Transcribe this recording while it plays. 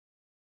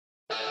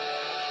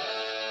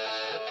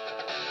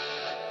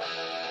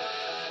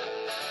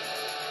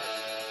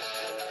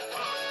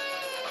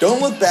Don't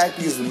look back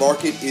because the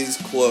market is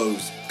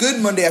closed.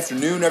 Good Monday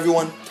afternoon,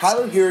 everyone.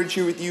 Tyler Herridge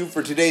here with you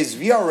for today's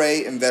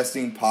VRA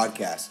Investing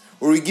Podcast,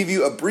 where we give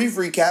you a brief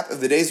recap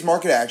of the day's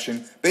market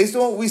action based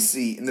on what we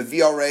see in the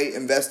VRA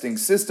investing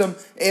system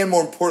and,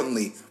 more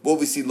importantly,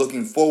 what we see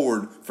looking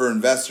forward for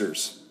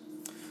investors.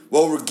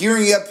 Well, we're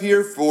gearing up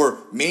here for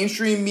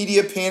mainstream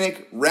media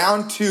panic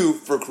round 2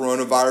 for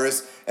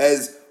coronavirus,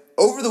 as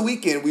over the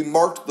weekend we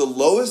marked the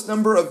lowest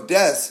number of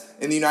deaths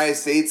in the United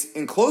States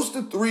in close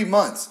to 3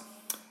 months.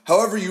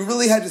 However, you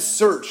really had to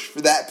search for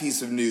that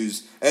piece of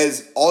news,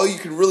 as all you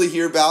could really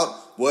hear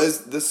about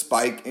was the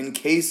spike in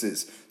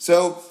cases.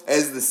 So,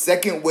 as the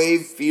second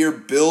wave fear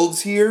builds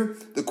here,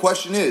 the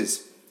question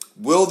is,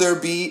 will there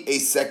be a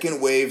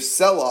second wave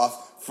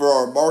sell-off for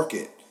our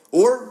market?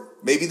 Or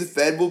maybe the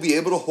Fed will be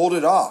able to hold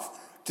it off.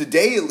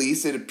 Today, at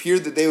least, it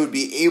appeared that they would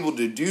be able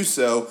to do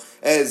so,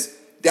 as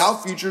Dow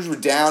futures were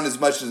down as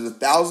much as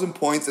 1,000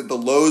 points at the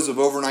lows of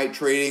overnight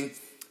trading,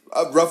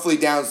 roughly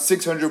down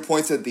 600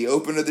 points at the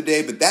open of the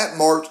day, but that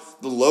marked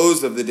the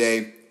lows of the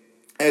day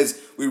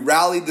as we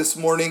rallied this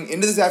morning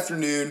into this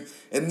afternoon.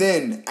 And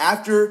then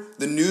after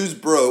the news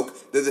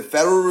broke that the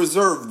Federal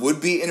Reserve would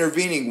be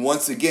intervening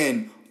once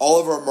again, all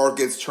of our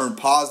markets turned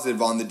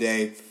positive on the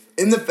day.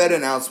 In the Fed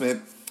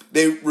announcement,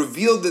 they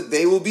revealed that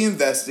they will be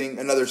investing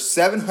another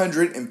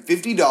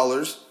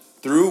 $750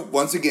 through,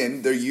 once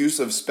again, their use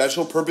of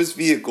special purpose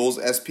vehicles,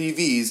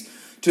 SPVs,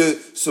 to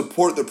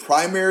support the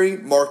primary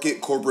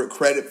market corporate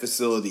credit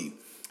facility.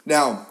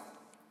 Now,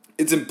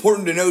 it's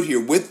important to note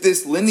here, with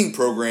this lending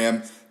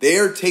program, they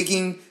are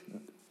taking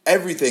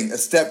everything a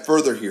step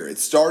further here. It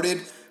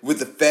started with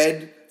the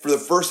Fed, for the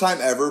first time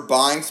ever,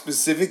 buying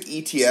specific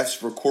ETFs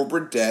for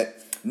corporate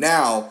debt.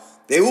 Now,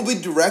 they will be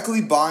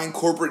directly buying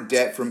corporate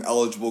debt from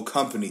eligible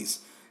companies.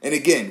 And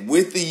again,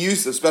 with the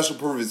use of special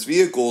purpose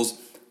vehicles,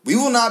 we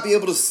will not be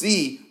able to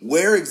see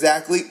where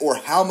exactly or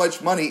how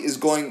much money is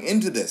going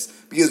into this.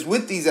 Because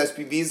with these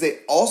SPVs,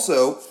 they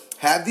also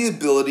have the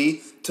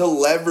ability to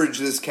leverage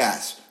this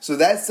cash. So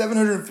that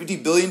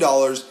 $750 billion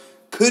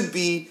could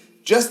be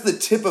just the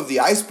tip of the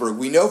iceberg.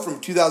 We know from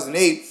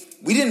 2008,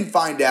 we didn't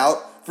find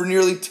out for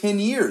nearly 10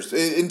 years,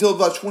 until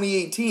about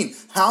 2018,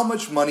 how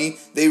much money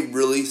they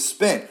really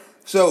spent.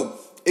 So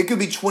it could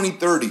be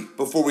 2030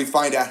 before we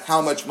find out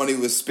how much money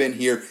was spent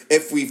here,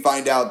 if we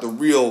find out the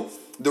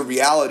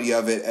reality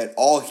of it at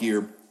all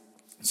here.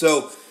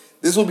 So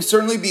this will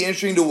certainly be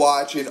interesting to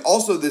watch. And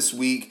also this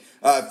week,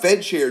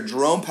 Fed Chair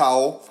Jerome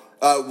Powell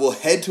will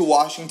head to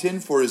Washington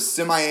for his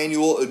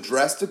semi-annual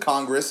address to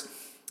Congress,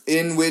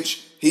 in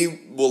which he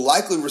will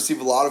likely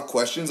receive a lot of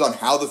questions on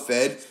how the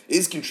Fed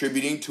is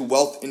contributing to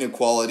wealth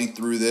inequality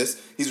through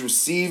this. He's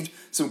received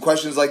some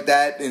questions like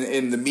that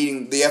in the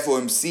meeting, the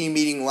FOMC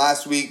meeting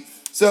last week.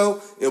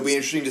 So it'll be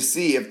interesting to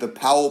see if the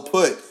Powell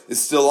put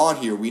is still on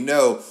here. We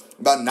know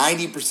about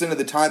 90% of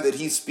the time that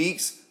he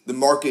speaks, the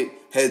market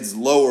heads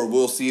lower.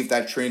 We'll see if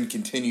that trend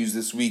continues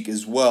this week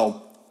as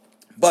well.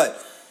 But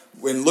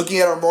when looking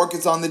at our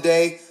markets on the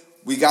day,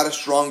 we got a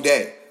strong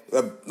day.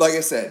 Like I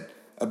said,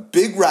 a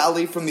big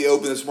rally from the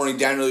open this morning,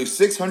 down nearly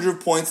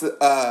 600 points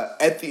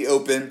at the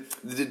open.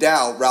 The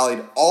Dow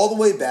rallied all the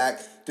way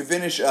back to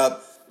finish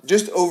up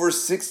just over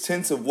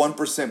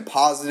 0.6%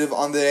 positive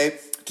on the day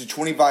to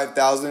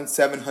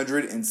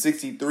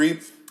 25,763,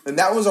 and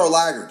that was our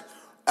laggard.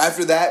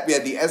 After that, we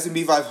had the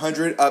S&P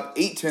 500 up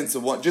just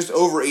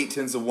over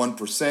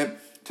 0.8%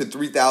 to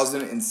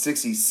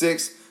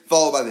 3,066,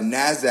 followed by the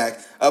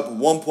Nasdaq up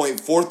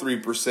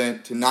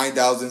 1.43% to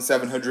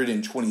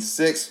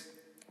 9,726.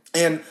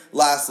 And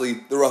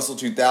lastly, the Russell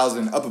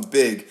 2000 up a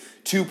big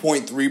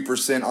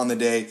 2.3% on the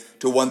day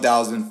to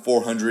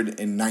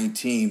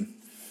 1,419.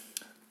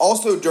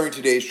 Also during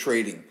today's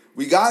trading,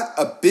 we got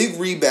a big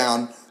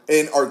rebound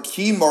in our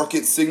key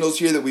market signals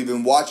here that we've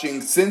been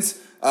watching since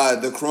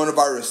the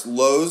coronavirus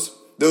lows,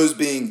 those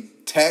being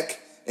tech,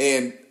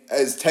 and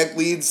as tech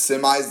leads,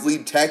 semis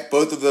lead tech,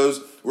 both of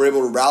those were able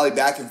to rally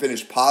back and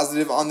finish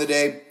positive on the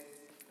day.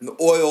 And the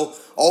oil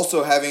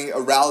also having a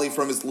rally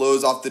from its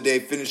lows off the day,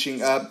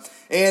 finishing up.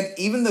 And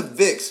even the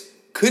VIX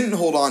couldn't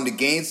hold on to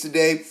gains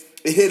today.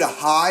 It hit a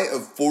high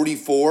of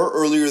 44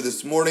 earlier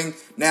this morning,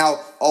 now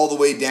all the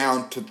way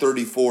down to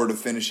 34 to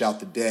finish out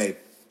the day.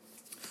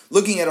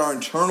 Looking at our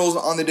internals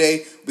on the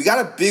day, we got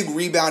a big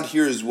rebound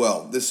here as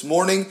well. This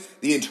morning,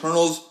 the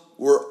internals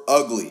were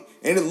ugly,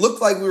 and it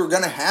looked like we were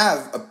going to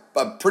have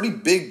a pretty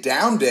big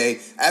down day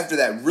after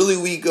that really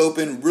weak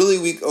open, really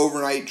weak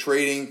overnight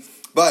trading,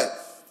 but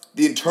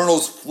the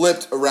internals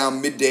flipped around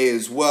midday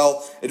as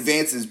well.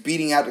 Advances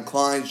beating out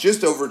declines,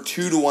 just over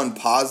 2-to-1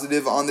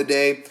 positive on the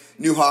day.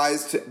 New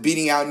highs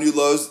beating out new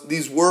lows.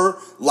 These were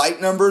light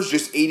numbers,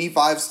 just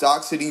 85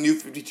 stocks hitting new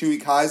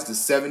 52-week highs to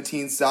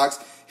 17 stocks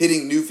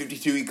hitting new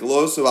 52-week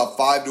lows, so about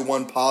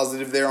 5-to-1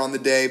 positive there on the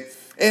day.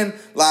 And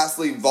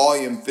lastly,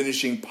 volume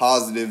finishing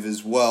positive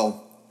as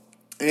well.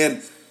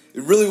 And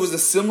it really was a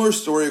similar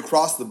story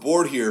across the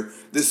board here.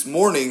 This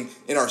morning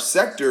in our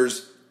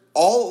sectors,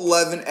 all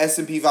 11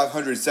 S&P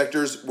 500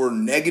 sectors were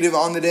negative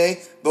on the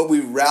day, but we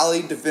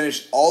rallied to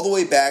finish all the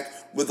way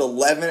back with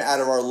 11 out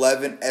of our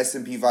 11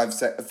 S&P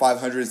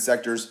 500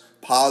 sectors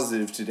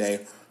positive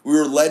today. We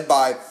were led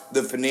by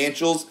the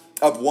financials,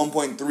 up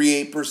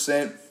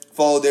 1.38%,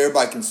 followed there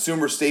by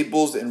consumer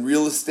staples and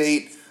real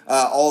estate,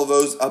 all of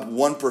those up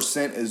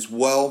 1% as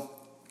well.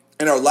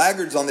 And our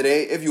laggards on the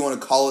day, if you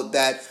want to call it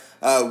that,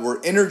 were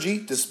energy,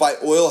 despite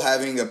oil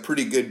having a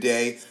pretty good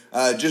day.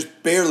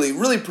 Just barely,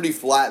 really pretty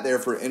flat there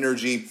for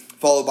energy,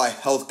 followed by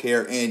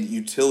healthcare and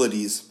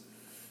utilities.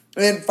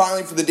 And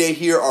finally for the day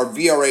here, our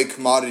VRA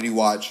Commodity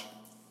Watch.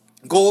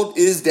 Gold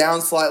is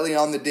down slightly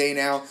on the day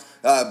now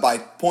by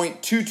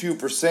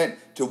 0.22%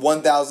 to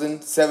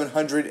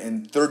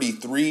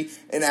 $1,733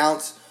 an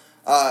ounce.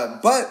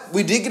 But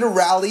we did get a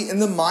rally in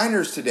the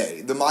miners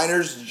today. The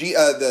miner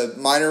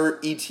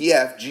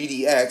ETF,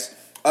 GDX,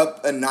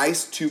 up a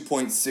nice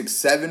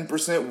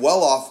 2.67%,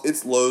 well off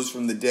its lows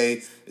from the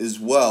day as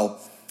well.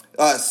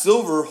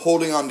 Silver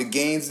holding on to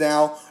gains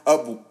now,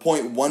 up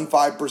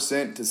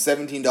 0.15% to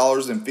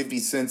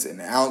 $17.50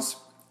 an ounce.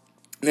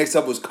 Next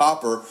up was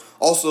copper,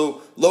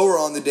 also lower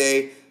on the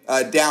day,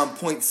 down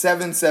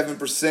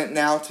 0.77%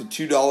 now to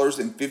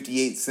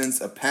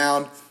 $2.58 a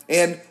pound.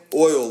 And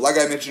oil, like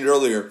I mentioned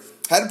earlier,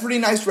 had a pretty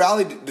nice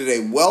rally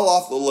today, well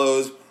off the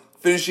lows,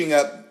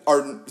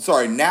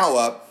 now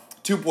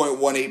up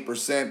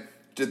 2.18%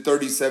 to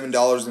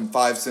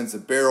 $37.05 a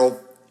barrel.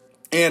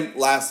 And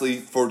lastly,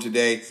 for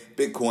today,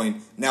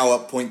 Bitcoin now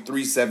up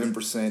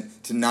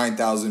 0.37% to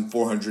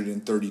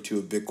 $9,432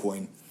 a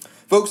Bitcoin.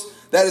 Folks,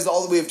 that is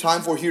all that we have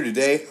time for here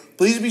today.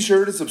 Please be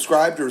sure to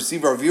subscribe to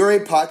receive our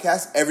VRA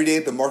podcast every day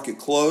at the market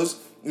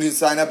close. You can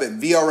sign up at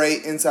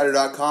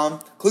VRAinsider.com.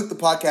 Click the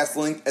podcast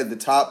link at the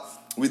top.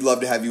 We'd love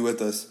to have you with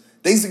us.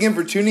 Thanks again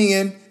for tuning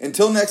in.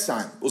 Until next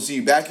time, we'll see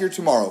you back here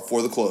tomorrow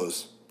for the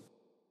close.